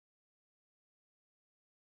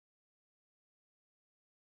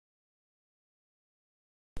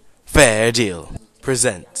Fair Deal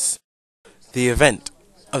presents the event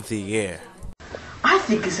of the year. I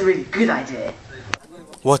think it's a really good idea.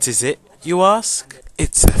 What is it, you ask?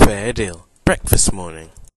 It's the Fair Deal breakfast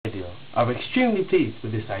morning. I'm extremely pleased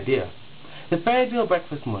with this idea. The Fair Deal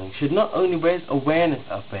breakfast morning should not only raise awareness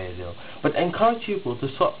of Fair Deal, but encourage people to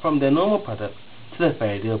swap from their normal products to the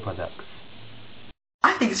Fair Deal products.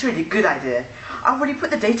 I think it's a really good idea. I've already put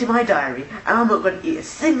the date in my diary and I'm not going to eat a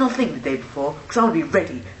single thing the day before because I want to be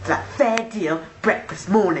ready for that Fair Deal breakfast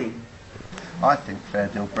morning. I think Fair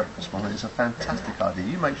Deal breakfast morning is a fantastic idea.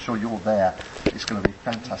 You make sure you're there. It's going to be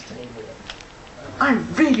fantastic. I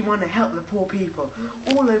really want to help the poor people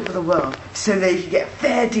all over the world so they can get a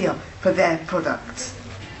fair deal for their products.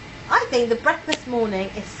 I think the breakfast morning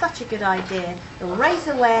is such a good idea. It will raise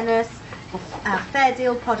awareness of our Fair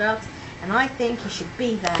Deal products, and I think you should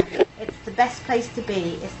be there. It's the best place to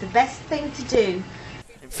be. It's the best thing to do.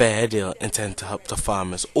 Fair Deal intend to help the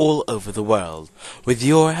farmers all over the world. With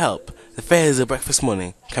your help, the Fair Deal breakfast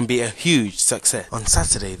morning can be a huge success. On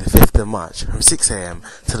Saturday the 5th of March from 6 a.m.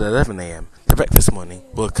 till 11 a.m. the breakfast morning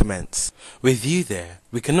will commence. With you there,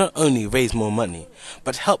 we can not only raise more money,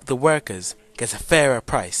 but help the workers get a fairer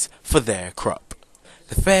price for their crop.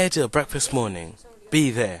 The Fair Deal breakfast morning,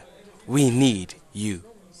 be there. We need you.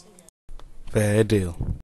 Fair Deal.